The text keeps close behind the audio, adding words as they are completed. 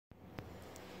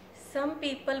Some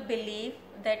people believe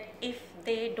that if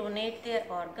they donate their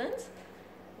organs,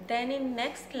 then in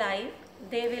next life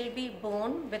they will be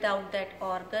born without that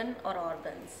organ or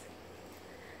organs.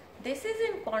 This is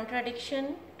in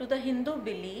contradiction to the Hindu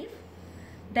belief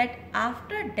that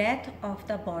after death of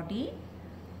the body,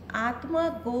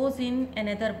 Atma goes in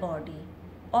another body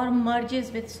or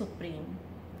merges with Supreme,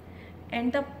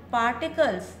 and the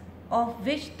particles of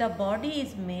which the body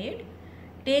is made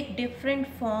take different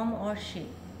form or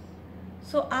shape.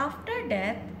 So after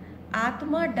death,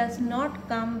 Atma does not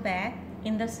come back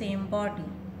in the same body,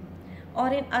 or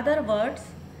in other words,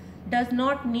 does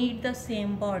not need the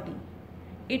same body.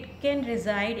 It can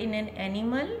reside in an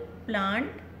animal,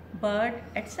 plant, bird,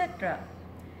 etc.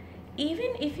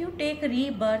 Even if you take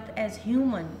rebirth as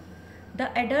human,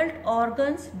 the adult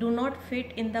organs do not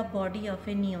fit in the body of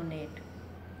a neonate.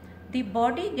 The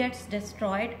body gets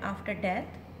destroyed after death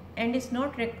and is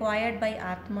not required by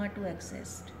Atma to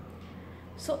exist.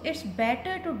 So it's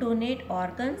better to donate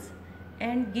organs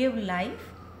and give life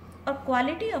or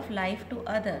quality of life to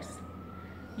others.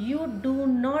 You do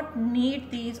not need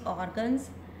these organs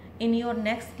in your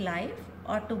next life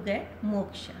or to get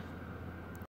moksha.